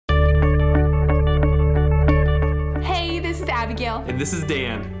And this is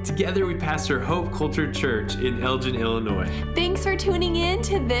Dan. Together we pastor Hope Culture Church in Elgin, Illinois. Thanks for tuning in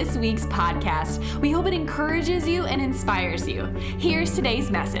to this week's podcast. We hope it encourages you and inspires you. Here's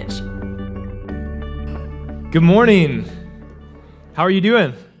today's message. Good morning. How are you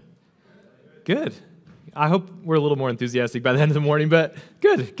doing? Good. I hope we're a little more enthusiastic by the end of the morning, but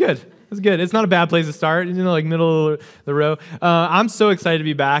good. That's good. It's not a bad place to start, like middle of the row. I'm so excited to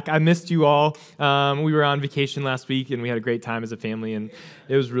be back. I missed you all. We were on vacation last week, and we had a great time as a family, and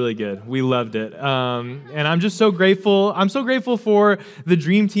it was really good. We loved it. And I'm just so grateful. I'm so grateful for the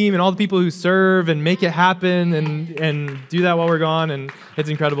Dream Team and all the people who serve and make it happen and do that while we're gone, and it's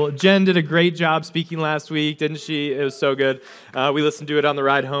incredible. Jen did a great job speaking last week, didn't she? It was so good. We listened to it on the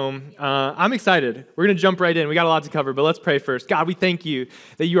ride home. I'm excited. We're going to jump right in. We got a lot to cover, but let's pray first. God, we thank you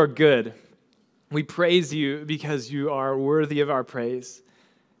that you are good. We praise you because you are worthy of our praise.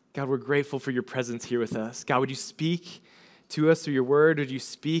 God, we're grateful for your presence here with us. God, would you speak to us through your word? Would you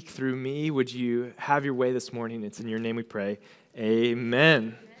speak through me? Would you have your way this morning? It's in your name we pray.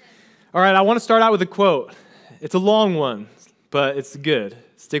 Amen. All right, I want to start out with a quote. It's a long one, but it's good.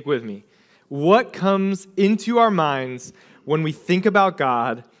 Stick with me. What comes into our minds when we think about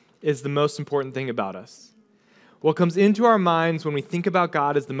God is the most important thing about us. What comes into our minds when we think about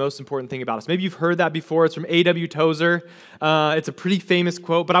God is the most important thing about us. Maybe you've heard that before. It's from A.W. Tozer. It's a pretty famous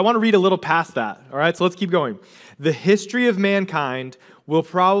quote, but I want to read a little past that. All right, so let's keep going. The history of mankind will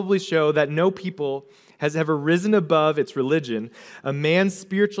probably show that no people has ever risen above its religion. A man's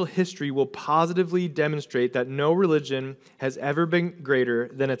spiritual history will positively demonstrate that no religion has ever been greater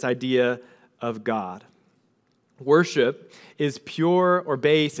than its idea of God. Worship is pure or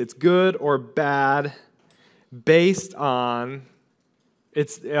base. It's good or bad. Based on,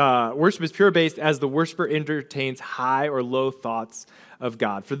 worship is pure based as the worshiper entertains high or low thoughts of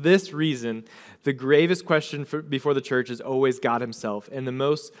God. For this reason, the gravest question before the church is always God himself. And the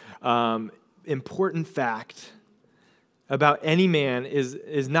most important fact about any man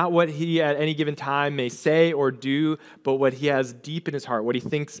is not what he at any given time may say or do, but what he has deep in his heart, what he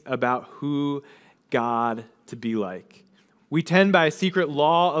thinks about who God to be like. We tend by a secret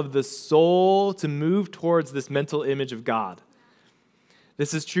law of the soul to move towards this mental image of God.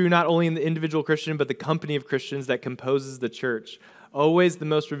 This is true not only in the individual Christian, but the company of Christians that composes the church. Always the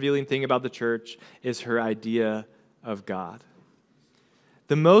most revealing thing about the church is her idea of God.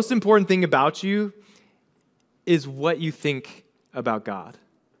 The most important thing about you is what you think about God,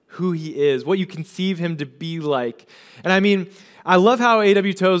 who he is, what you conceive him to be like. And I love how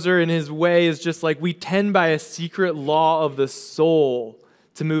A.W. Tozer in his way is just like we tend by a secret law of the soul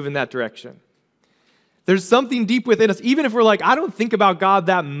to move in that direction. There's something deep within us, even if we're like, I don't think about God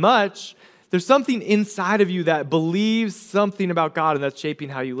that much, there's something inside of you that believes something about God, and that's shaping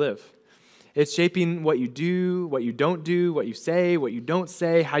how you live. It's shaping what you do, what you don't do, what you don't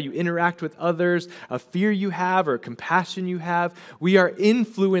say, how you interact with others, a fear you have or a compassion you have. We are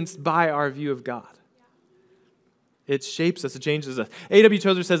influenced by our view of God. It shapes us, it changes us. A.W.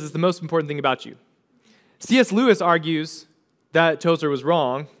 Tozer says it's the most important thing about you. C.S. Lewis argues that Tozer was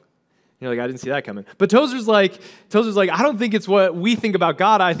wrong. You're like, I didn't see that coming. But Tozer's like, I don't think it's what we think about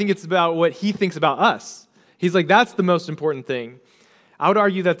God. I think it's about what he thinks about us. He's like, that's the most important thing. I would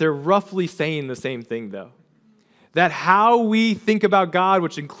argue that they're roughly saying the same thing, though. That how we think about God,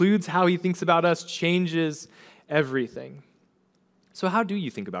 which includes how he thinks about us, changes everything. So how do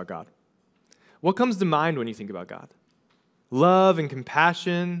you think about God? What comes to mind when you think about God? Love and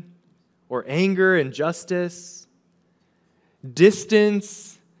compassion, or anger and justice,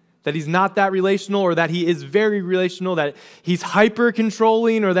 distance, that he's not that relational, or that he is very relational, that he's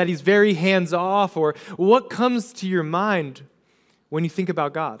hyper-controlling, or that he's very hands-off, or what comes to your mind when you think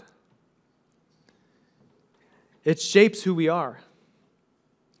about God? It shapes who we are.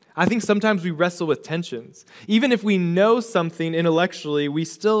 I think sometimes we wrestle with tensions. Even if we know something intellectually, we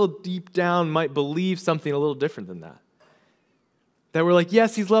still deep down might believe something a little different than that. That we're like,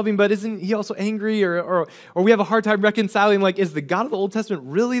 yes, he's loving, but isn't he also angry? Or we have a hard time reconciling, like, is the God of the Old Testament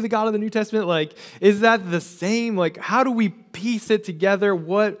really the God of the New Testament? Like, is that the same? Like, how do we piece it together?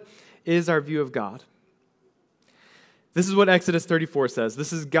 What is our view of God? This is what Exodus 34 says.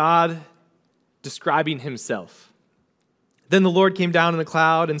 This is God describing himself. Then the Lord came down in the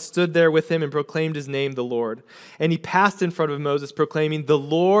cloud and stood there with him and proclaimed his name, the Lord. And he passed in front of Moses, proclaiming, the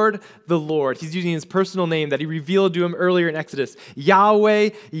Lord, the Lord. He's using his personal name that he revealed to him earlier in Exodus. Yahweh,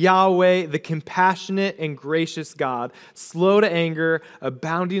 Yahweh, the compassionate and gracious God, slow to anger,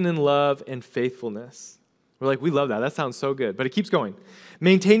 abounding in love and faithfulness. We're like, we love that. That sounds so good. But it keeps going.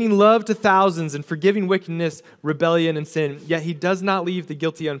 Maintaining love to thousands and forgiving wickedness, rebellion, and sin. Yet he does not leave the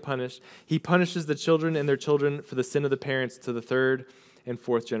guilty unpunished. He punishes the children and their children for the sin of the parents to the third and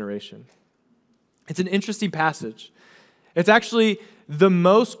fourth generation. It's an interesting passage. It's actually the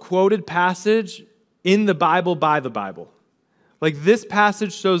most quoted passage in the Bible by the Bible. Like this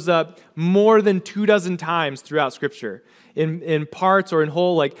passage shows up more than 24 times throughout Scripture in parts or in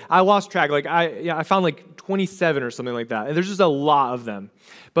whole. Like I lost track. Like I found like 27 or something like that. And there's just a lot of them.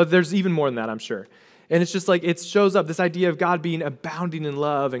 But there's even more than that, I'm sure. And it's just like it shows up, this idea of God being abounding in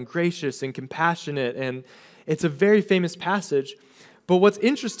love and gracious and compassionate. And it's a very famous passage. But what's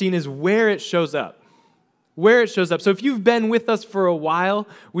interesting is where it shows up. Where it shows up. So if you've been with us for a while,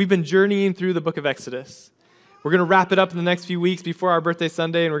 we've been journeying through the book of Exodus. We're going to wrap it up in the next few weeks before our birthday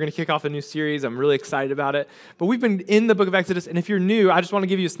Sunday, and we're going to kick off a new series. I'm really excited about it. But we've been in the book of Exodus, and if you're new, I just want to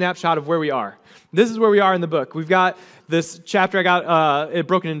give you a snapshot of where we are. This is where we are in the book. We've got this chapter, I got it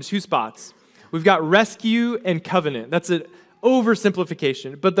broken into 2 spots. We've got rescue and covenant. That's an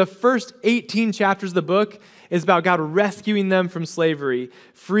oversimplification. But the first 18 chapters of the book is about God rescuing them from slavery,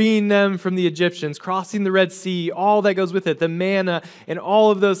 freeing them from the Egyptians, crossing the Red Sea, all that goes with it, the manna, and all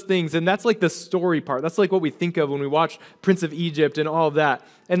of those things. And that's like the story part. That's like what we think of when we watch Prince of Egypt and all of that.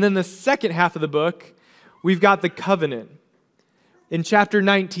 And then the second half of the book, we've got the covenant. In chapter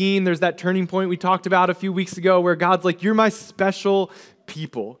 19, there's that turning point we talked about a few weeks ago where God's like, you're my special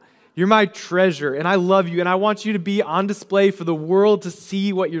people. You're my treasure, and I love you, and I want you to be on display for the world to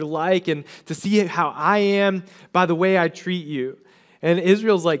see what you're like and to see how I am by the way I treat you. And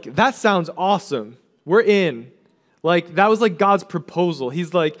Israel's like, that sounds awesome. We're in. Like, that was like God's proposal.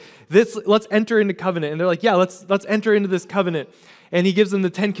 He's like, let's enter into covenant. And they're like, yeah, let's enter into this covenant. And he gives them the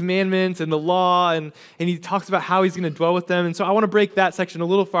 10 commandments and the law, and he talks about how he's going to dwell with them. And so I want to break that section a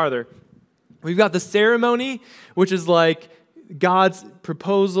little farther. We've got the ceremony, which is like God's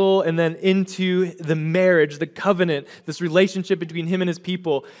proposal, and then into the marriage, the covenant, this relationship between him and his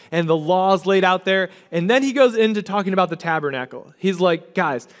people, and the laws laid out there. And then he goes into talking about the tabernacle. He's like,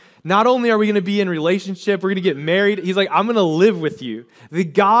 guys, not only are we going to be in relationship, we're going to get married. He's like, I'm going to live with you. The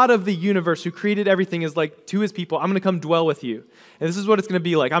God of the universe who created everything is like to his people, I'm going to come dwell with you. And this is what it's going to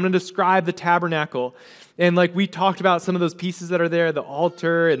be like. I'm going to describe the tabernacle. And like we talked about some of those pieces that are there, the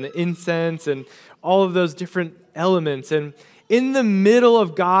altar and the incense and all of those different elements. And in the middle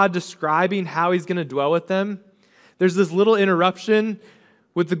of God describing how he's going to dwell with them, there's this little interruption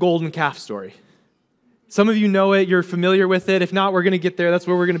with the golden calf story. Some of you know it. You're familiar with it. If not, we're going to get there. That's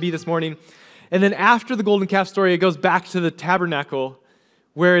where we're going to be this morning. And then after the golden calf story, it goes back to the tabernacle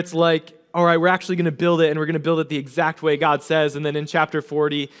where it's like, all right, we're actually going to build it, and we're going to build it the exact way God says. And then in chapter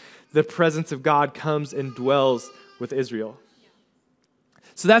 40, the presence of God comes and dwells with Israel.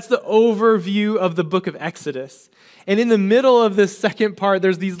 So that's the overview of the book of Exodus. And in the middle of this second part,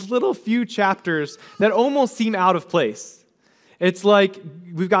 there's these little few chapters that almost seem out of place. It's like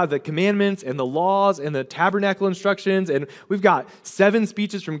we've got the commandments and the laws and the tabernacle instructions, and we've got 7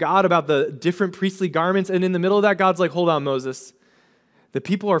 speeches from God about the different priestly garments. And in the middle of that, God's like, hold on, Moses. The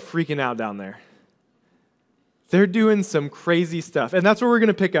people are freaking out down there. They're doing some crazy stuff. And that's where we're going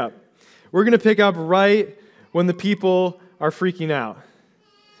to pick up. We're going to pick up right when the people are freaking out.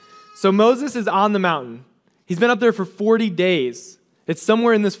 So Moses is on the mountain. He's been up there for 40 days. It's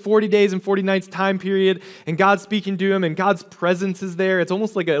somewhere in this 40 days and 40 nights time period, and God's speaking to him, and God's presence is there. It's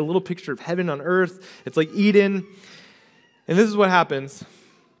almost like a little picture of heaven on earth. It's like Eden. And this is what happens.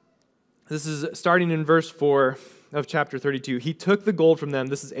 This is starting in verse 4 of chapter 32. He took the gold from them.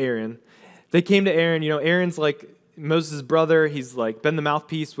 This is Aaron. They came to Aaron. You know, Aaron's like Moses' brother. He's like been the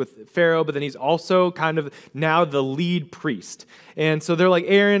mouthpiece with Pharaoh, but then he's also kind of now the lead priest. And so they're like,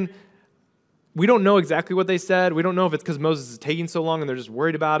 Aaron, we don't know exactly what they said. We don't know if it's because Moses is taking so long and they're just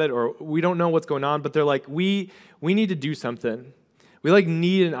worried about it, or we don't know what's going on, but they're like, we need to do something. We like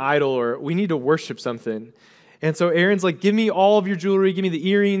need an idol, or we need to worship something. And so Aaron's like, give me all of your jewelry, give me the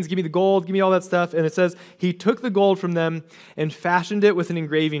earrings, give me the gold, give me all that stuff. And it says, he took the gold from them and fashioned it with an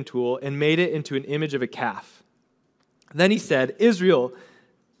engraving tool and made it into an image of a calf. Then he said, Israel,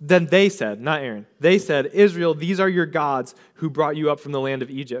 then they said, not Aaron, they said, Israel, these are your gods who brought you up from the land of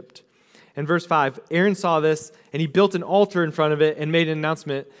Egypt. And verse 5, Aaron saw this, and he built an altar in front of it and made an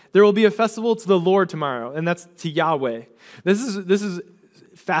announcement. There will be a festival to the Lord tomorrow, and that's to Yahweh. This is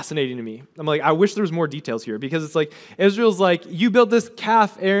fascinating to me. I'm like, I wish there was more details here, because it's like, Israel's like, you built this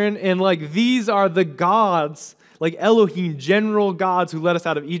calf, Aaron, and like, these are the gods, like Elohim, general gods who led us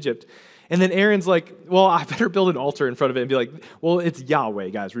out of Egypt. And then Aaron's like, well, I better build an altar in front of it and be like, well, it's Yahweh,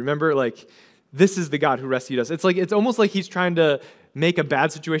 guys. Remember, like, this is the God who rescued us. It's like, it's almost like he's trying to make a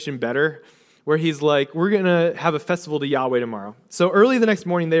bad situation better. where he's like, we're going to have a festival to Yahweh tomorrow. So early the next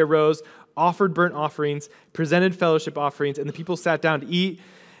morning, they arose, offered burnt offerings, presented fellowship offerings, and the people sat down to eat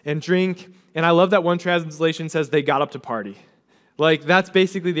and drink. And I love that one translation says they got up to party. Like, that's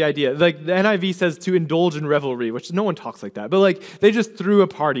basically the idea. Like, the NIV says to indulge in revelry, which no one talks like that. But, like, they just threw a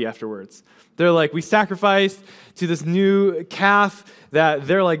party afterwards. They're like, we sacrificed to this new calf that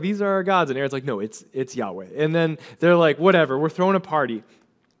they're like, these are our gods. And Aaron's like, no, it's Yahweh. And then they're like, whatever, we're throwing a party.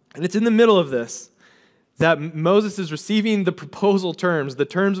 And it's in the middle of this that Moses is receiving the proposal terms, the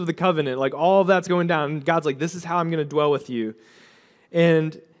terms of the covenant, like all of that's going down. And God's like, this is how I'm going to dwell with you.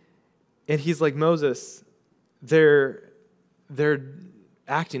 And he's like, Moses, they're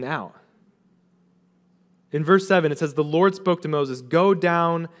acting out. In verse 7, it says, the Lord spoke to Moses, go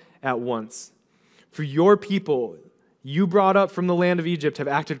down at once. For your people you brought up from the land of Egypt have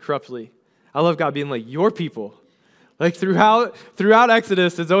acted corruptly. I love God being like, your people. Like throughout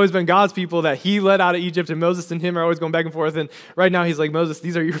Exodus, it's always been God's people that he led out of Egypt, and Moses and him are always going back and forth. And right now he's like, Moses,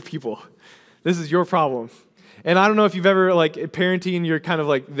 these are your people. This is your problem. And I don't know if you've ever, like, parenting, you're kind of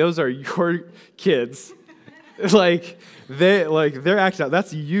like, those are your kids. They're acting out.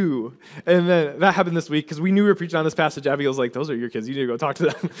 That's you. And then that happened this week because we knew we were preaching on this passage. Abigail's like, those are your kids. You need to go talk to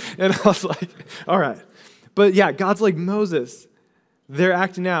them. And I was like, all right. But yeah, God's like, Moses, they're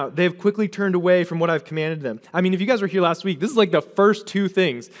acting out. They've quickly turned away from what I've commanded them. I mean, if you guys were here last week, this is like the first two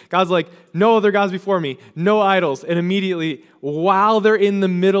things. God's like, no other gods before me, no idols. And immediately, while they're in the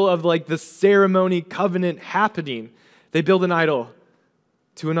middle of like the ceremony covenant happening, they build an idol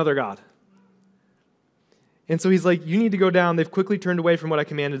to another god. And so he's like, you need to go down. They've quickly turned away from what I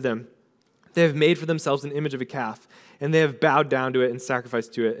commanded them. They have made for themselves an image of a calf, and they have bowed down to it and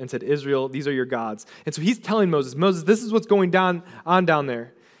sacrificed to it and said, Israel, these are your gods. And so he's telling Moses, this is what's going on down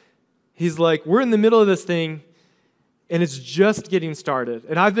there. He's like, we're in the middle of this thing, and it's just getting started.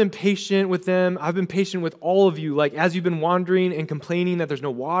 And I've been patient with them. I've been patient with all of you. Like, as you've been wandering and complaining that there's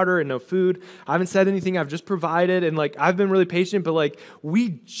no water and no food, I haven't said anything. I've just provided, and like, I've been really patient, but like,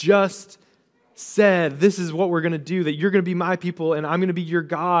 we just said, this is what we're going to do, that you're going to be my people and I'm going to be your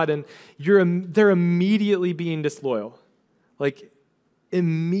God, and they're immediately being disloyal. Like,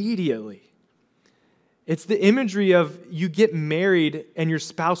 immediately. It's the imagery of you get married and your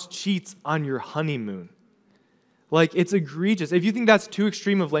spouse cheats on your honeymoon. Like, it's egregious. If you think that's too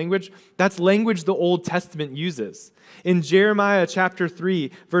extreme of language, that's language the Old Testament uses. In Jeremiah chapter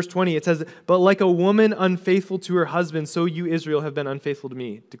 3, verse 20, it says, but like a woman unfaithful to her husband, so you, Israel, have been unfaithful to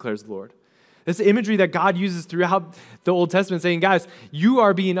me, declares the Lord. This imagery that God uses throughout the Old Testament, saying, guys, you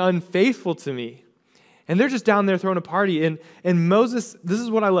are being unfaithful to me. And they're just down there throwing a party. And Moses, this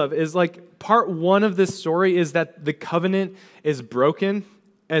is what I love, is like part one of this story is that the covenant is broken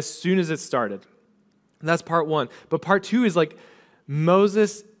as soon as it started. And that's part one. But part two is like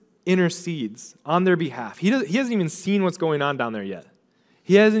Moses intercedes on their behalf. He hasn't even seen what's going on down there yet.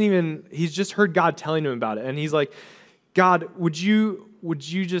 He's just heard God telling him about it. And he's like, God, would you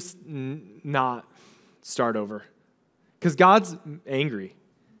just not start over? Because God's angry.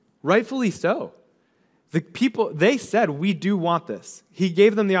 Rightfully so. The people, they said, we do want this. He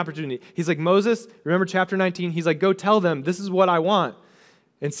gave them the opportunity. He's like, Moses, remember chapter 19? He's like, go tell them, this is what I want.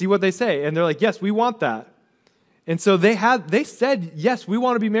 And see what they say. And they're like, yes, we want that. And so they said, yes, we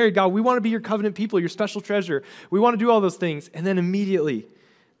want to be married, God. We want to be your covenant people, your special treasure. We want to do all those things. And then immediately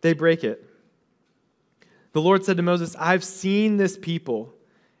they break it. The Lord said to Moses, I've seen this people,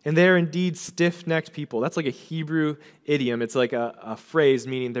 and they are indeed stiff-necked people. That's like a Hebrew idiom. It's like a phrase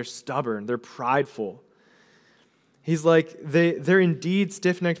meaning they're stubborn, they're prideful. He's like, they're indeed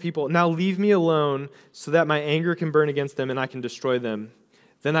stiff-necked people. Now leave me alone so that my anger can burn against them and I can destroy them.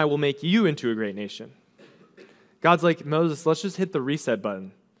 Then I will make you into a great nation. God's like, Moses, let's just hit the reset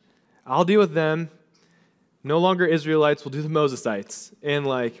button. I'll deal with them. No longer Israelites, we'll do the Mosesites. And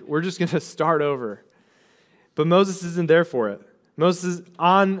like, we're just going to start over. But Moses isn't there for it. Moses is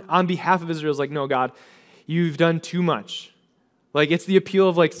on behalf of Israel is like, no, God, you've done too much. Like, it's the appeal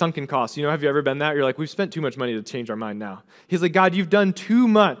of like sunken costs. You know, have you ever been that? You're like, we've spent too much money to change our mind now. He's like, God, you've done too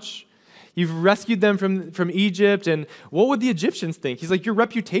much. You've rescued them from Egypt, and what would the Egyptians think? He's like, your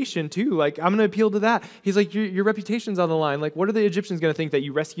reputation too. Like, I'm going to appeal to that. He's like, your reputation's on the line. Like, what are the Egyptians going to think that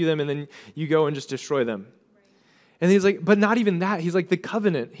you rescue them and then you go and just destroy them? And he's like, but not even that. He's like, the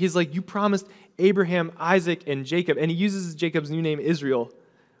covenant. He's like, you promised Abraham, Isaac, and Jacob. And he uses Jacob's new name, Israel,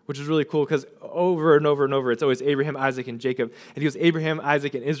 which is really cool because over and over and over, it's always Abraham, Isaac, and Jacob. And he goes, Abraham,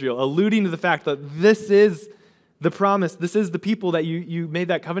 Isaac, and Israel, alluding to the fact that this is the promise. This is the people that you made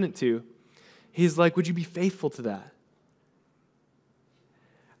that covenant to. He's like, would you be faithful to that?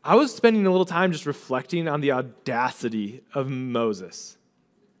 I was spending a little time just reflecting on the audacity of Moses.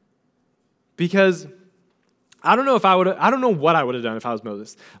 Because I don't know what I would have done if I was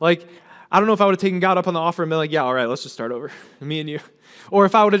Moses. Like, I don't know if I would have taken God up on the offer and been like, yeah, all right, let's just start over, me and you. Or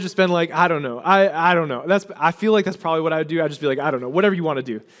if I would have just been like, I don't know. I don't know. I feel like that's probably what I would do. I'd just be like, I don't know, whatever you want to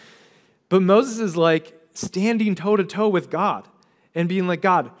do. But Moses is like standing toe-to-toe with God and being like,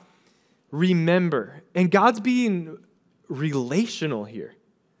 God, remember. And God's being relational here.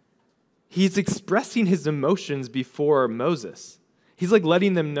 He's expressing his emotions before Moses. He's like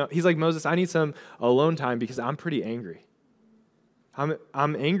letting them know. He's like, Moses, I need some alone time because I'm pretty angry.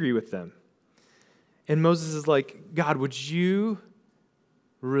 I'm angry with them. And Moses is like, God, would you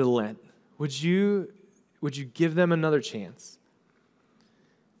relent? Would you give them another chance?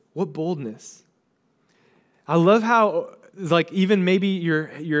 What boldness. I love how, like, even maybe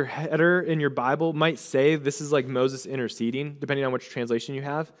your header in your Bible might say this is like Moses interceding, depending on which translation you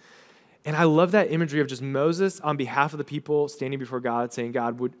have. And I love that imagery of just Moses on behalf of the people standing before God saying,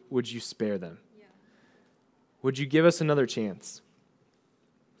 God, would you spare them? Yeah. Would you give us another chance?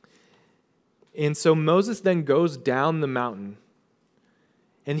 And so Moses then goes down the mountain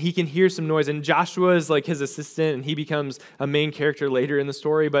and he can hear some noise. And Joshua is like his assistant and he becomes a main character later in the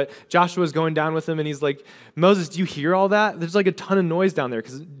story. But Joshua is going down with him and he's like, Moses, do you hear all that? There's like a ton of noise down there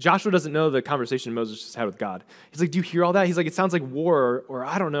because Joshua doesn't know the conversation Moses just had with God. He's like, do you hear all that? He's like, it sounds like war or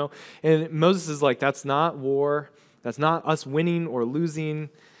I don't know. And Moses is like, that's not war. That's not us winning or losing.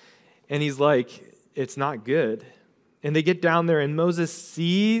 And he's like, it's not good. And they get down there and Moses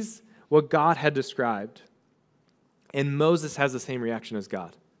sees what God had described. And Moses has the same reaction as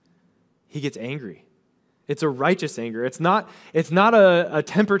God. He gets angry. It's a righteous anger. It's not a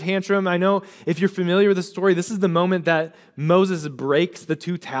temper tantrum. I know if you're familiar with the story, this is the moment that Moses breaks the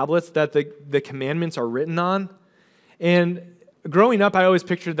 2 tablets that the commandments are written on. And growing up, I always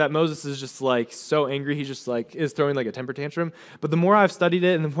pictured that Moses is just like so angry. He just like is throwing like a temper tantrum. But the more I've studied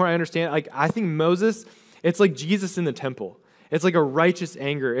it and the more I understand, like I think Moses, it's like Jesus in the temple. It's like a righteous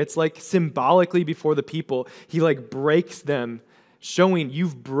anger. It's like symbolically before the people, he like breaks them, showing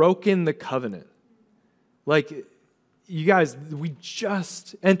you've broken the covenant. Like, you guys, we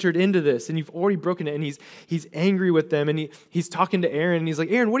just entered into this and you've already broken it. And he's angry with them and he's talking to Aaron and he's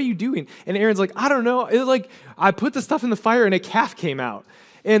like, Aaron, what are you doing? And Aaron's like, I don't know. It's like, I put the stuff in the fire and a calf came out.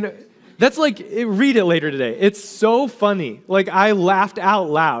 And that's like, read it later today. It's so funny. Like, I laughed out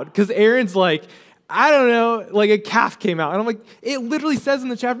loud because Aaron's like, I don't know, like a calf came out. And I'm like, it literally says in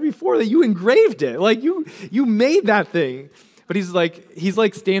the chapter before that you engraved it. Like you made that thing. But he's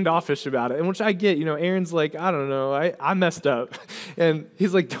like standoffish about it. And which I get, Aaron's like, I don't know, I messed up. And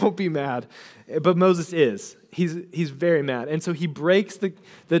he's like, don't be mad. But Moses is. He's very mad. And so he breaks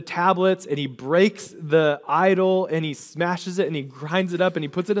the tablets and he breaks the idol and he smashes it and he grinds it up and he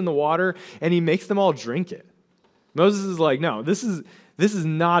puts it in the water and he makes them all drink it. Moses is like, no, this is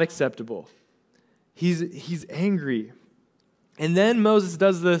not acceptable. He's angry. And then Moses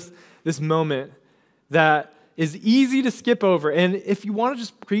does this moment that is easy to skip over. And if you want to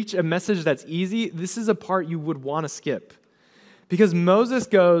just preach a message that's easy, this is a part you would want to skip. Because Moses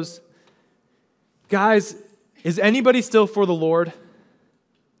goes, guys, is anybody still for the Lord?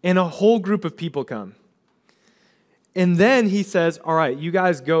 And a whole group of people come. And then he says, all right, you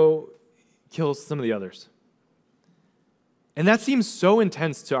guys go kill some of the others. And that seems so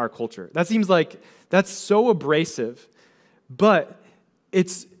intense to our culture. That seems like that's so abrasive. But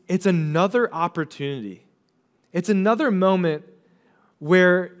it's another opportunity. It's another moment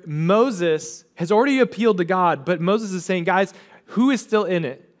where Moses has already appealed to God, but Moses is saying, guys, who is still in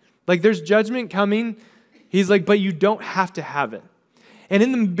it? Like, there's judgment coming. He's like, but you don't have to have it. And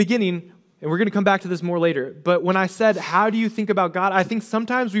in the beginning, and we're going to come back to this more later, but when I said, how do you think about God? I think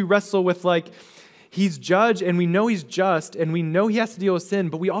sometimes we wrestle with like, he's judge, and we know he's just, and we know he has to deal with sin,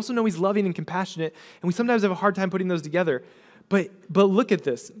 but we also know he's loving and compassionate, and we sometimes have a hard time putting those together. But look at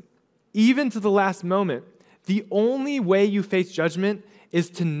this. Even to the last moment, the only way you face judgment is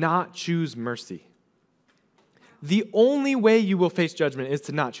to not choose mercy. The only way you will face judgment is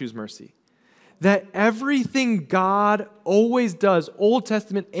to not choose mercy. That everything God always does, Old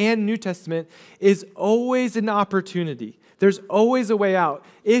Testament and New Testament, is always an opportunity. There's always a way out.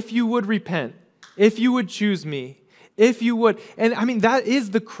 If you would repent, if you would choose me, if you would. And I mean, that is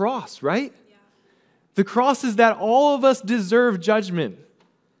the cross, right? Yeah. The cross is that all of us deserve judgment.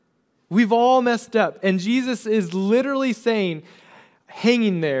 We've all messed up. And Jesus is literally saying,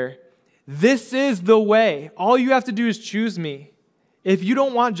 hanging there, this is the way. All you have to do is choose me. If you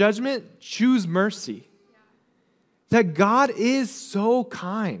don't want judgment, choose mercy. Yeah. That God is so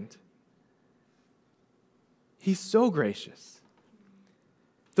kind. He's so gracious.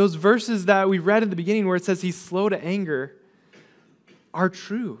 Those verses that we read at the beginning where it says he's slow to anger, are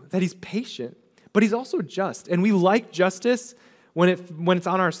true, that he's patient, but he's also just. And we like justice when it's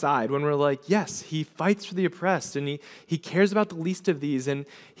on our side, when we're like, yes, he fights for the oppressed, and he cares about the least of these, and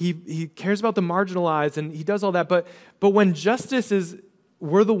he cares about the marginalized, and he does all that. But when justice is,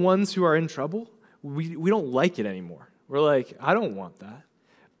 we're the ones who are in trouble, we don't like it anymore. We're like, I don't want that.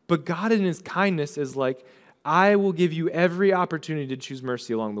 But God in his kindness is like, I will give you every opportunity to choose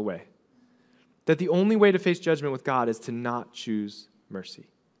mercy along the way. That the only way to face judgment with God is to not choose mercy.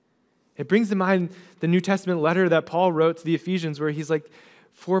 It brings to mind the New Testament letter that Paul wrote to the Ephesians where he's like,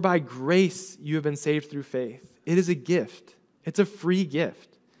 for by grace you have been saved through faith. It is a gift. It's a free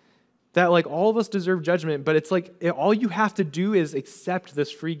gift. That like all of us deserve judgment, but it's like all you have to do is accept this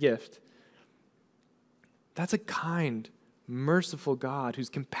free gift. That's a kind, merciful God who's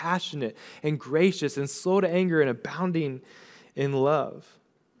compassionate and gracious and slow to anger and abounding in love.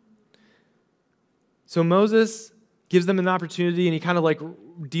 So Moses gives them an opportunity, and he kind of like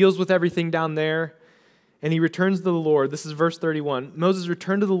deals with everything down there, and he returns to the Lord. This is verse 31. Moses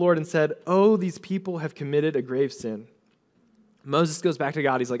returned to the Lord and said, "Oh, these people have committed a grave sin." Moses goes back to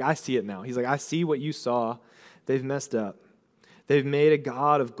God. He's like, I see it now. He's like, I see what you saw. They've messed up. They've made a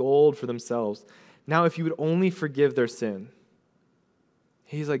god of gold for themselves. Now, if you would only forgive their sin.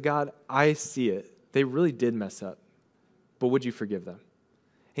 He's like, God, I see it. They really did mess up, but would you forgive them?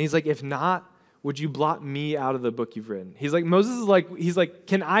 And he's like, if not, would you blot me out of the book you've written? Moses is like, he's like,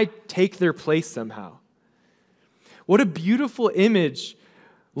 can I take their place somehow? What a beautiful image,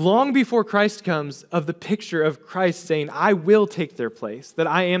 long before Christ comes, of the picture of Christ saying, I will take their place, that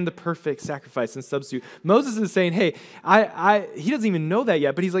I am the perfect sacrifice and substitute. Moses is saying, hey, he doesn't even know that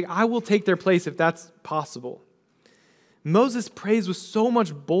yet, but he's like, I will take their place if that's possible. Moses prays with so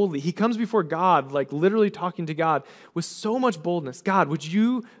much boldly. He comes before God, like literally talking to God with so much boldness. God, would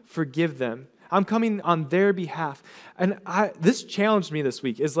you forgive them? I'm coming on their behalf. And this challenged me this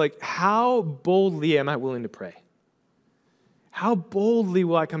week, is like, how boldly am I willing to pray? How boldly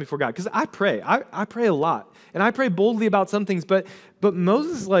will I come before God? Because I pray. I pray a lot. And I pray boldly about some things, but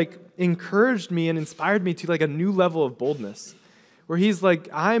Moses like encouraged me and inspired me to like a new level of boldness, where he's like,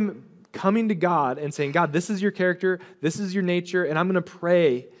 I'm coming to God and saying, God, this is your character, this is your nature, and I'm going to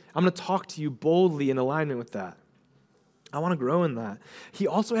pray. I'm going to talk to you boldly in alignment with that. I want to grow in that. He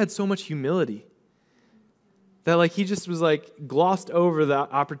also had so much humility that like he just was like glossed over the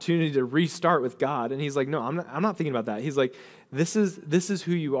opportunity to restart with God. And he's like, no, I'm not thinking about that. He's like, this is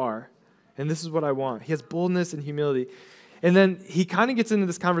who you are, and this is what I want. He has boldness and humility. And then he kind of gets into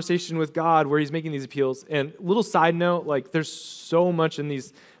this conversation with God where he's making these appeals. And little side note, like there's so much in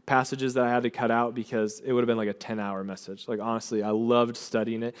these passages that I had to cut out because it would have been like a 10-hour message. Like honestly, I loved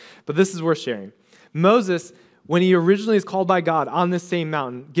studying it. But this is worth sharing. Moses, when he originally is called by God on this same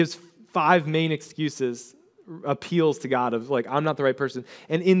mountain, gives 5 main excuses, appeals to God of like, I'm not the right person.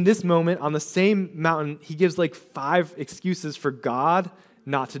 And in this moment, on the same mountain, he gives like 5 excuses for God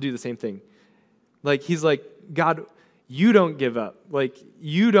not to do the same thing. Like he's like, God, you don't give up. Like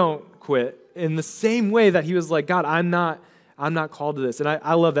you don't quit. In the same way that he was like, God, I'm not called to this. And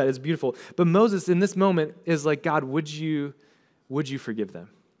I love that. It's beautiful. But Moses in this moment is like, God, would you forgive them?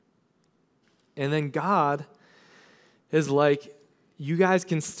 And then God is like, you guys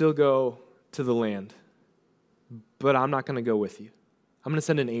can still go to the land, but I'm not going to go with you. I'm going to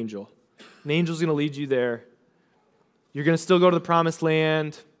send an angel. An angel's going to lead you there. You're going to still go to the promised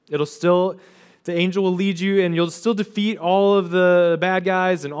land. The angel will lead you, and you'll still defeat all of the bad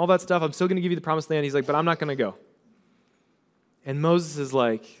guys and all that stuff. I'm still going to give you the promised land. He's like, but I'm not going to go. And Moses is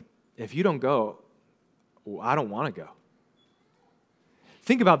like, if you don't go, well, I don't want to go.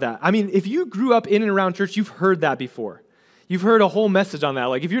 Think about that. I mean, if you grew up in and around church, you've heard that before. You've heard a whole message on that.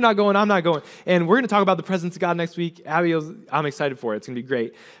 Like, if you're not going, I'm not going. And we're going to talk about the presence of God next week. Abby, I'm excited for it. It's going to be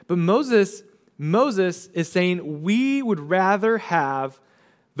great. But Moses is saying, we would rather have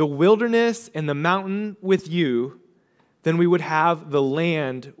the wilderness and the mountain with you than we would have the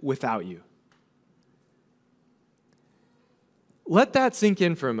land without you. Let that sink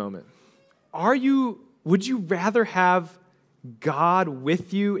in for a moment. Would you rather have God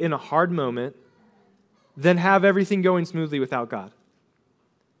with you in a hard moment than have everything going smoothly without God?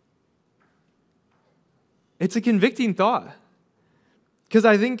 It's a convicting thought. Because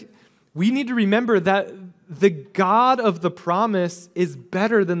I think we need to remember that the God of the promise is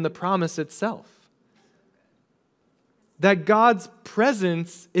better than the promise itself. That God's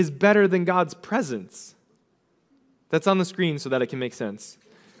presence is better than God's presence. That's on the screen so that it can make sense.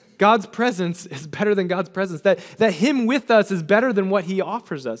 God's presence is better than God's presence. That him with us is better than what he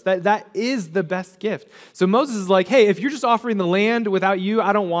offers us. That is the best gift. So Moses is like, hey, if you're just offering the land without you,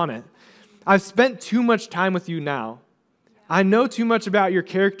 I don't want it. I've spent too much time with you now. I know too much about your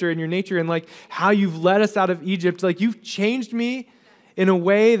character and your nature and like how you've led us out of Egypt. Like you've changed me in a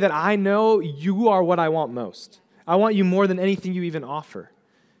way that I know you are what I want most. I want you more than anything you even offer.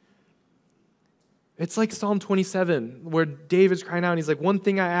 It's like Psalm 27 where David's crying out and he's like, one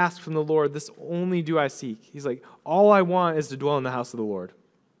thing I ask from the Lord, this only do I seek. He's like, all I want is to dwell in the house of the Lord,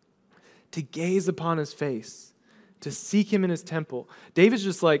 to gaze upon his face, to seek him in his temple. David's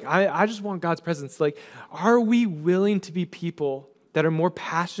just like, I just want God's presence. Like, are we willing to be people that are more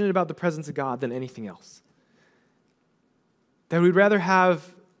passionate about the presence of God than anything else? That we'd rather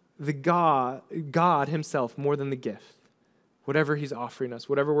have the God himself more than the gift, whatever he's offering us,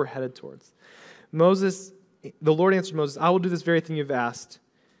 whatever we're headed towards. The Lord answered Moses, I will do this very thing you've asked.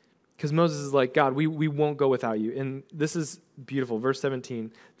 Because Moses is like, God, we won't go without you. And this is beautiful. Verse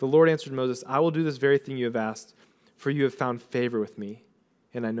 17, the Lord answered Moses, I will do this very thing you have asked, for you have found favor with me,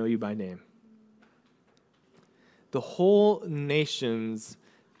 and I know you by name. The whole nation's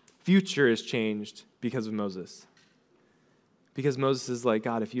future is changed because of Moses. Because Moses is like,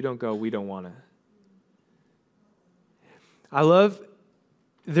 God, if you don't go, we don't want to. I love,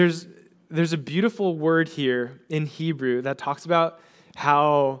 there's a beautiful word here in Hebrew that talks about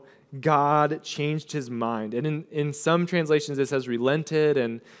how God changed his mind. And in some translations, it says relented,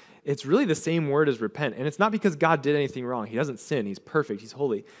 and it's really the same word as repent. And it's not because God did anything wrong. He doesn't sin. He's perfect. He's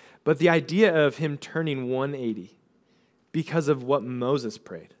holy. But the idea of him turning 180 because of what Moses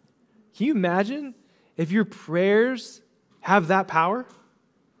prayed. Can you imagine if your prayers have that power?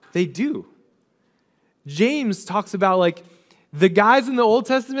 They do. James talks about like the guys in the Old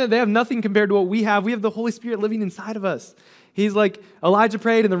Testament, they have nothing compared to what we have. We have the Holy Spirit living inside of us. He's like, Elijah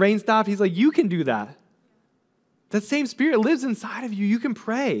prayed and the rain stopped. He's like, you can do that. That same Spirit lives inside of you. You can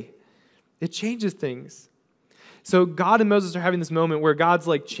pray. It changes things. So God and Moses are having this moment where God's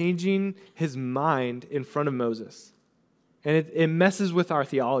like changing his mind in front of Moses. And it messes with our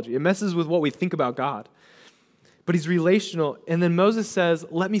theology. It messes with what we think about God. But he's relational. And then Moses says,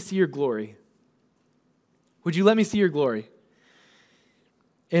 let me see your glory. Would you let me see your glory?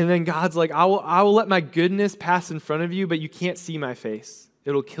 And then God's like, I will let my goodness pass in front of you, but you can't see my face.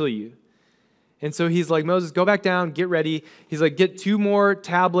 It'll kill you. And so he's like, Moses, go back down, get ready. He's like, get 2 more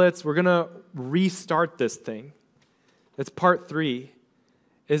tablets. We're going to restart this thing. That's part 3,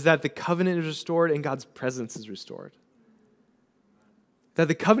 is that the covenant is restored and God's presence is restored. That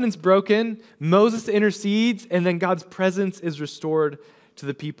the covenant's broken, Moses intercedes, and then God's presence is restored to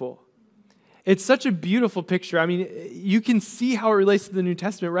the people. It's such a beautiful picture. I mean, you can see how it relates to the New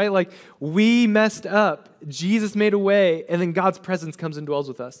Testament, right? Like, we messed up. Jesus made a way, and then God's presence comes and dwells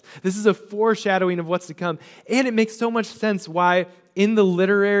with us. This is a foreshadowing of what's to come. And it makes so much sense why in the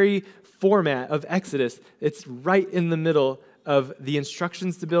literary format of Exodus, it's right in the middle of the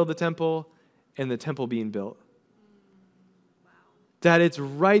instructions to build the temple and the temple being built. That it's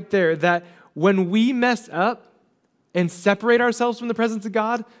right there, that when we mess up and separate ourselves from the presence of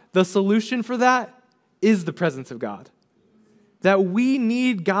God, the solution for that is the presence of God. That we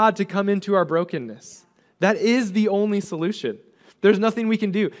need God to come into our brokenness. That is the only solution. There's nothing we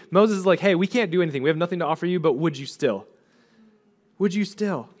can do. Moses is like, hey, we can't do anything. We have nothing to offer you, but would you still? Would you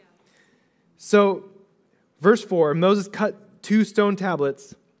still? So, verse 4, Moses cut 2 stone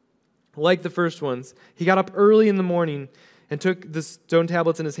tablets like the first ones. He got up early in the morning and took the stone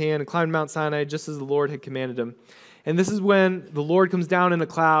tablets in his hand and climbed Mount Sinai just as the Lord had commanded him. And this is when the Lord comes down in a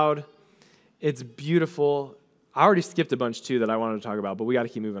cloud. It's beautiful. I already skipped a bunch too that I wanted to talk about, but we got to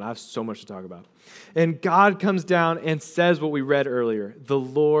keep moving. I have so much to talk about. And God comes down and says what we read earlier. The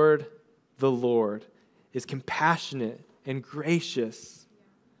Lord is compassionate and gracious,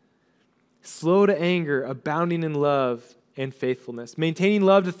 slow to anger, abounding in love and faithfulness, maintaining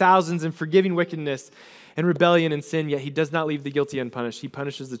love to thousands and forgiving wickedness and rebellion and sin, yet he does not leave the guilty unpunished. He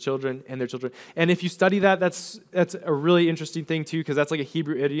punishes the children and their children. And if you study that, that's a really interesting thing too, because that's like a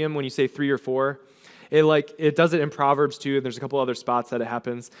Hebrew idiom when you say 3 or 4. It does it in Proverbs too, and there's a couple other spots that it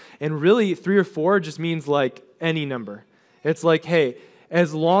happens. And really, 3 or 4 just means like any number. It's like, hey,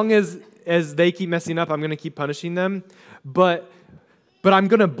 as long as they keep messing up, I'm going to keep punishing them, but I'm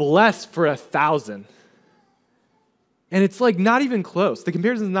going to bless for 1,000. And it's like not even close. The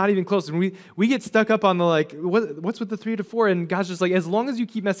comparison is not even close. And we get stuck up on the like, what's with the 3 to 4? And God's just like, as long as you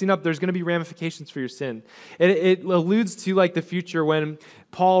keep messing up, there's going to be ramifications for your sin. And it alludes to like the future when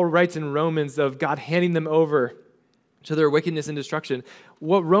Paul writes in Romans of God handing them over to their wickedness and destruction.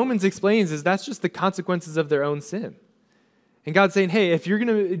 What Romans explains is that's just the consequences of their own sin. And God's saying, hey, if you're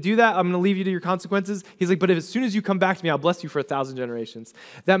going to do that, I'm going to leave you to your consequences. He's like, but as soon as you come back to me, I'll bless you for 1,000 generations.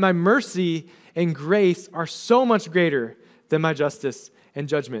 That my mercy and grace are so much greater than my justice and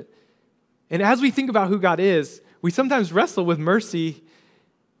judgment. And as we think about who God is, We sometimes wrestle with mercy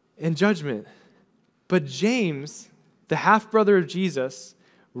and judgment. But James, the half-brother of Jesus,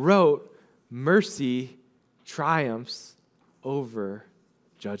 wrote, mercy triumphs over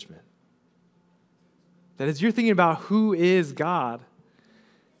judgment. That as you're thinking about who is God,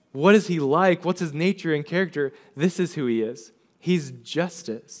 what is he like, what's his nature and character, this is who he is. He's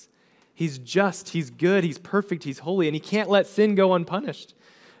justice. He's just, he's good, he's perfect, he's holy, and he can't let sin go unpunished.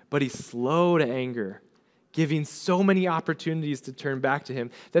 But he's slow to anger, giving so many opportunities to turn back to him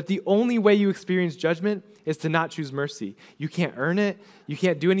that the only way you experience judgment is to not choose mercy. You can't earn it. You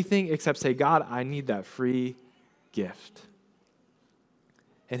can't do anything except say, God, I need that free gift.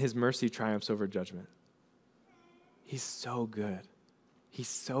 And his mercy triumphs over judgment. He's so good. He's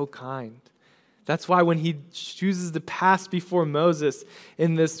so kind. That's why when he chooses to pass before Moses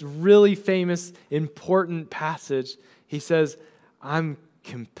in this really famous, important passage, he says, I'm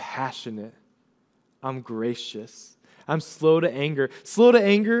compassionate. I'm gracious. I'm slow to anger. Slow to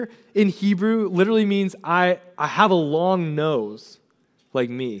anger in Hebrew literally means I have a long nose, like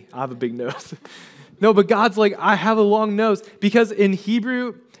me. I have a big nose. No, but God's like, I have a long nose. Because in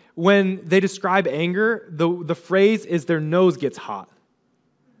Hebrew, when they describe anger, the phrase is their nose gets hot.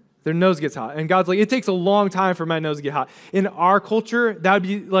 Their nose gets hot. And God's like, it takes a long time for my nose to get hot. In our culture, that would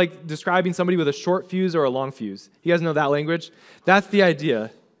be like describing somebody with a short fuse or a long fuse. You guys know that language? That's the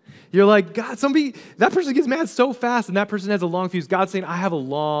idea. You're like, God, that person gets mad so fast and that person has a long fuse. God's saying, I have a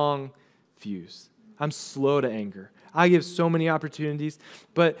long fuse. I'm slow to anger. I give so many opportunities,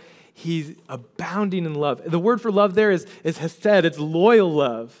 but he's abounding in love. The word for love there is hesed. It's loyal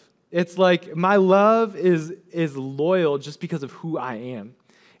love. It's like my love is loyal just because of who I am.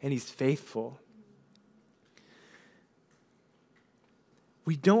 And he's faithful.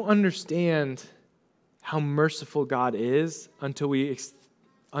 We don't understand how merciful God is until we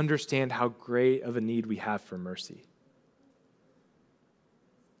understand how great of a need we have for mercy.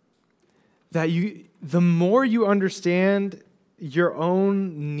 The more you understand your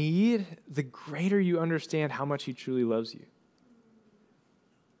own need, the greater you understand how much he truly loves you.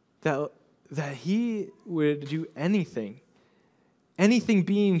 That he would do anything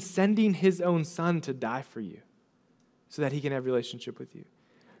being sending his own son to die for you so that he can have a relationship with you.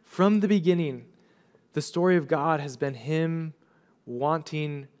 From the beginning, the story of God has been him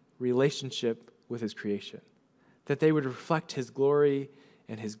wanting relationship with his creation, that they would reflect his glory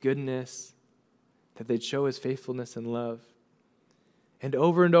and his goodness, that they'd show his faithfulness and love. And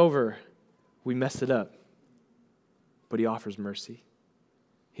over, we mess it up, but he offers mercy.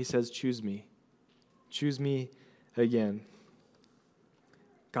 He says, choose me again.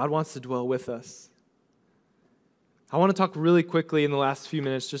 God wants to dwell with us. I want to talk really quickly in the last few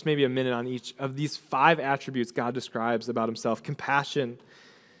minutes, just maybe a minute on each of these 5 attributes God describes about himself. Compassion.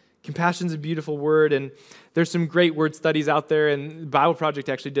 Compassion's a beautiful word, and there's some great word studies out there, and Bible Project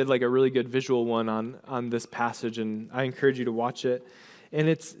actually did like a really good visual one on this passage, and I encourage you to watch it. And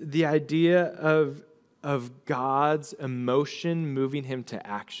it's the idea of God's emotion moving him to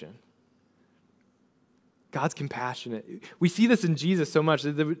action. God's compassionate. We see this in Jesus so much.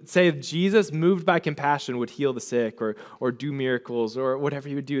 They would say if Jesus, moved by compassion, would heal the sick or do miracles or whatever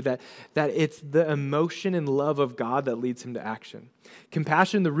he would do, that it's the emotion and love of God that leads him to action.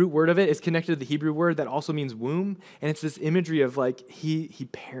 Compassion, the root word of it, is connected to the Hebrew word that also means womb, and it's this imagery of like he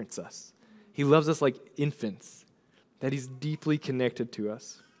parents us. He loves us like infants, that he's deeply connected to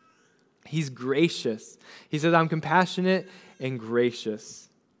us. He's gracious. He says, I'm compassionate and gracious.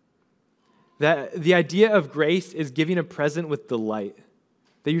 That the idea of grace is giving a present with delight,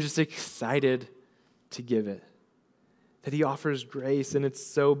 that you're just excited to give it, that he offers grace, and it's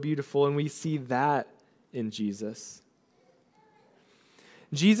so beautiful, and we see that in Jesus.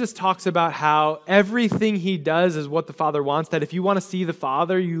 Jesus talks about how everything he does is what the Father wants, that if you want to see the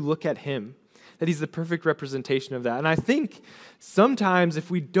Father, you look at him, that he's the perfect representation of that. And I think sometimes if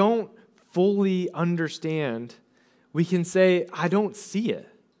we don't fully understand, we can say, I don't see it.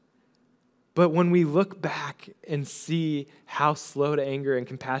 But when we look back and see how slow to anger and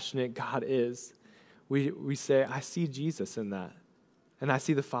compassionate God is, we say, I see Jesus in that. And I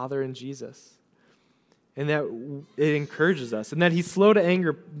see the Father in Jesus. And that it encourages us. And that he's slow to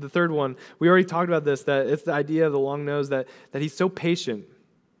anger, the third one, we already talked about this, that it's the idea of the long nose, that he's so patient.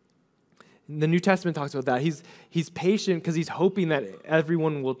 The New Testament talks about that. He's patient because he's hoping that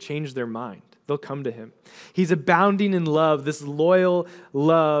everyone will change their mind. They'll come to him. He's abounding in love, this loyal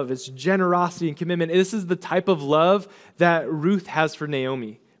love, it's generosity and commitment. This is the type of love that Ruth has for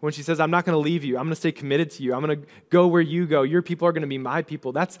Naomi. when she says, I'm not going to leave you. I'm going to stay committed to you. I'm going to go where you go. Your people are going to be my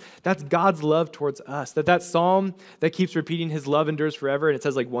people. That's God's love towards us. That psalm that keeps repeating his love endures forever, and it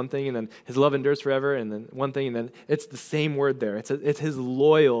says like one thing, and then his love endures forever, and then one thing, and then it's the same word there. It's his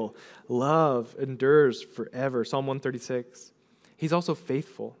loyal love endures forever. Psalm 136. He's also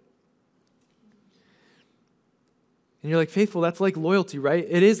faithful. And you're like, faithful, that's like loyalty, right?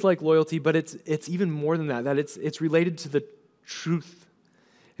 It is like loyalty, but it's even more than that. That it's related to the truth.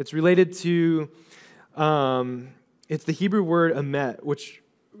 It's related to, it's the Hebrew word emet, which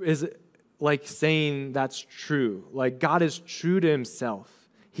is like saying that's true. Like God is true to himself.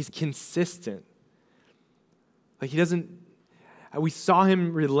 He's consistent. Like he doesn't, we saw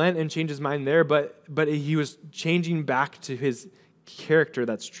him relent and change his mind there, but he was changing back to his character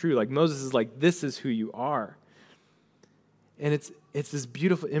that's true. Like Moses is like, this is who you are. And it's this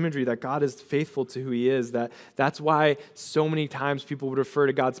beautiful imagery that God is faithful to who he is. That's why so many times people would refer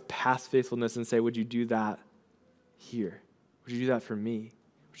to God's past faithfulness and say, would you do that here? Would you do that for me?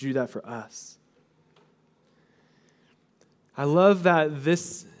 Would you do that for us? I love that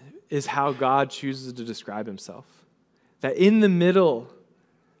this is how God chooses to describe himself. That in the middle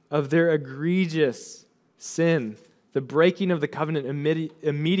of their egregious sin, the breaking of the covenant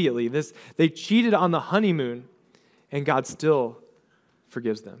immediately, they cheated on the honeymoon, and God still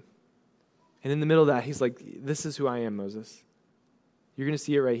forgives them. And in the middle of that, he's like, this is who I am, Moses. You're going to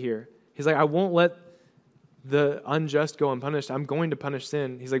see it right here. He's like, I won't let the unjust go unpunished. I'm going to punish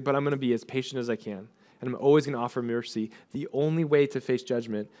sin. He's like, but I'm going to be as patient as I can. And I'm always going to offer mercy. The only way to face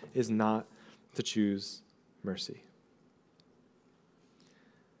judgment is not to choose mercy.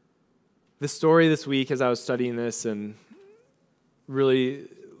 The story this week, as I was studying this and really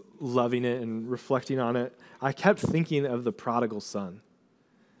loving it and reflecting on it, I kept thinking of the prodigal son.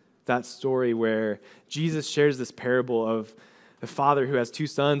 That story where Jesus shares this parable of a father who has two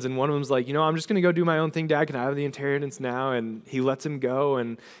sons, and one of them's like, I'm just going to go do my own thing, Dad. Can I have the inheritance now? And he lets him go,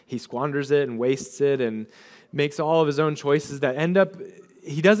 and he squanders it and wastes it and makes all of his own choices that end up,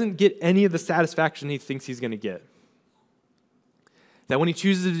 he doesn't get any of the satisfaction he thinks he's going to get. That when he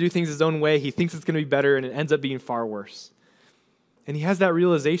chooses to do things his own way, he thinks it's going to be better, and it ends up being far worse. And he has that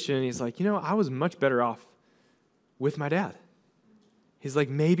realization, and he's like, I was much better off with my dad. He's like,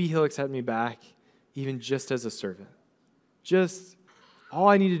 maybe he'll accept me back, even just as a servant. Just all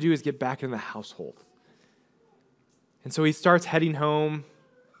I need to do is get back in the household. And so he starts heading home,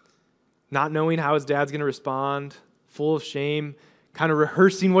 not knowing how his dad's going to respond, full of shame, kind of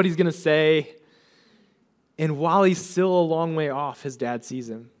rehearsing what he's going to say. And while he's still a long way off, his dad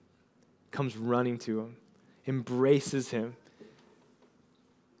sees him, comes running to him, embraces him,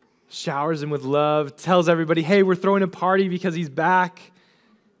 showers him with love, tells everybody, hey, we're throwing a party because he's back.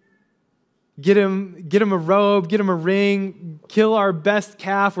 Get him a robe, get him a ring, kill our best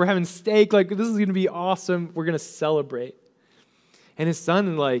calf. We're having steak. Like, this is going to be awesome. We're going to celebrate. And his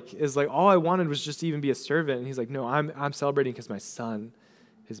son is like, all I wanted was just to even be a servant. And he's like, no, I'm celebrating because my son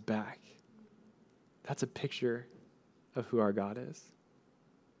is back. That's a picture of who our God is.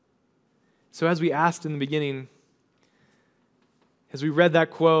 So as we asked in the beginning, as we read that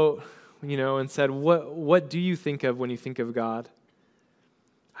quote, and said, what do you think of when you think of God?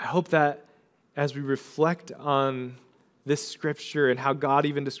 I hope that as we reflect on this scripture and how God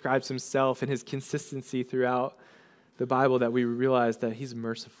even describes himself and his consistency throughout the Bible, that we realize that he's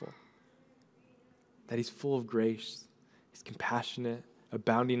merciful, that he's full of grace, he's compassionate,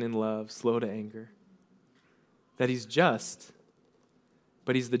 abounding in love, slow to anger, that he's just,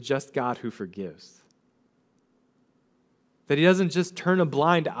 but he's the just God who forgives. That he doesn't just turn a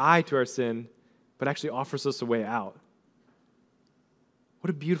blind eye to our sin, but actually offers us a way out. What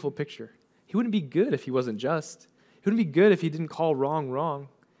a beautiful picture. He wouldn't be good if he wasn't just. He wouldn't be good if he didn't call wrong wrong.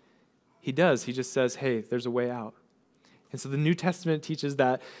 He does. He just says, hey, there's a way out. And so the New Testament teaches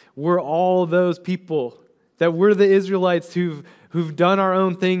that we're all those people, that we're the Israelites who've done our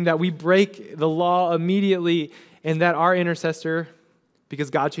own thing, that we break the law immediately, and that our intercessor, because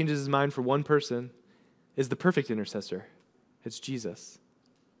God changes his mind for one person, is the perfect intercessor. It's Jesus.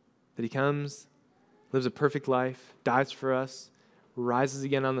 That he comes, lives a perfect life, dies for us, rises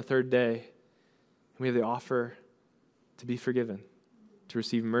again on the third day, and we have the offer to be forgiven, to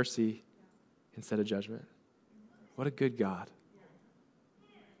receive mercy instead of judgment. What a good God.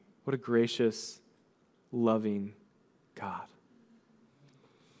 What a gracious, loving God.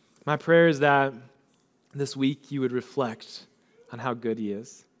 My prayer is that this week you would reflect on how good he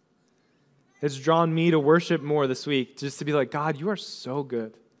is. It's drawn me to worship more this week, just to be like, God, you are so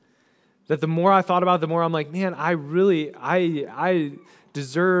good. That the more I thought about it, the more I'm like, man, I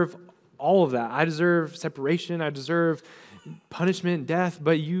deserve all of that. I deserve separation. I deserve punishment, death,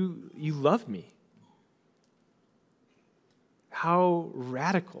 but you love me. How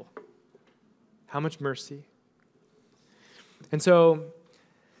radical. How much mercy. And so,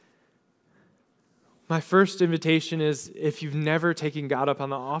 my first invitation is, if you've never taken God up on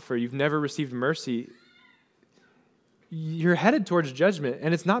the offer, you've never received mercy, you're headed towards judgment.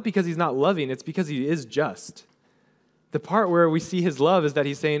 And it's not because he's not loving, it's because he is just. The part where we see his love is that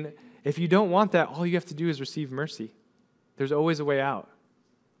he's saying, if you don't want that, all you have to do is receive mercy. There's always a way out.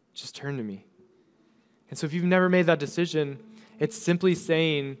 Just turn to me. And so if you've never made that decision, it's simply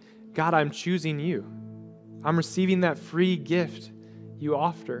saying, God, I'm choosing you. I'm receiving that free gift you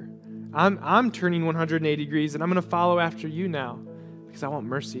offer. I'm turning 180 degrees, and I'm going to follow after you now because I want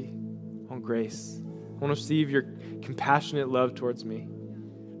mercy. I want grace. I want to receive your compassionate love towards me.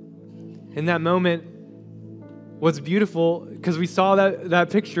 In that moment, what's beautiful, because we saw that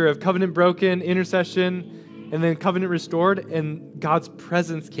picture of covenant broken, intercession, and then covenant restored, and God's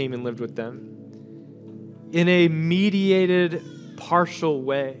presence came and lived with them in a mediated, partial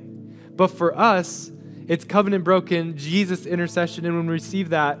way. But for us, it's covenant broken, Jesus intercession, and when we receive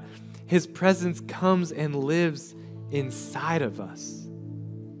that, his presence comes and lives inside of us.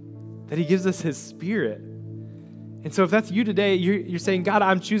 That he gives us his spirit. And so if that's you today, you're saying, God,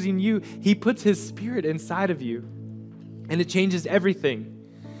 I'm choosing you. He puts his spirit inside of you, and it changes everything.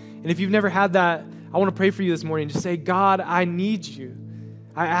 And if you've never had that, I want to pray for you this morning. Just say, God, I need you.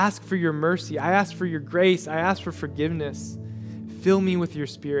 I ask for your mercy. I ask for your grace. I ask for forgiveness. Fill me with your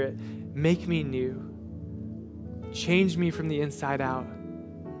spirit. Make me new. Change me from the inside out.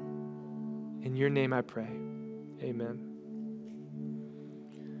 In your name I pray. Amen.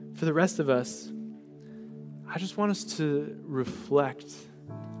 For the rest of us, I just want us to reflect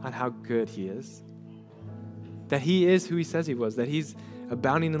on how good he is. That he is who he says he was. That he's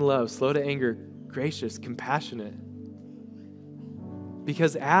abounding in love, slow to anger, gracious, compassionate.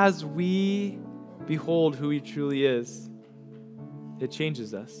 Because as we behold who he truly is, it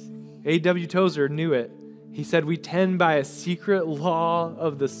changes us. A.W. Tozer knew it. He said, we tend by a secret law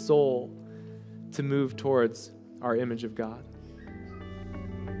of the soul to move towards our image of God.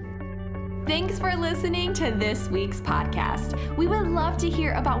 Thanks for listening to this week's podcast. We would love to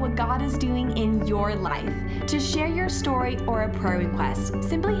hear about what God is doing in your life. To share your story or a prayer request,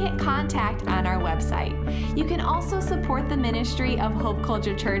 simply hit contact on our website. You can also support the ministry of Hope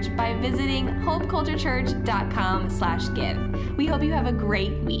Culture Church by visiting hopeculturechurch.com/give. We hope you have a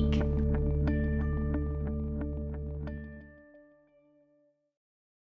great week.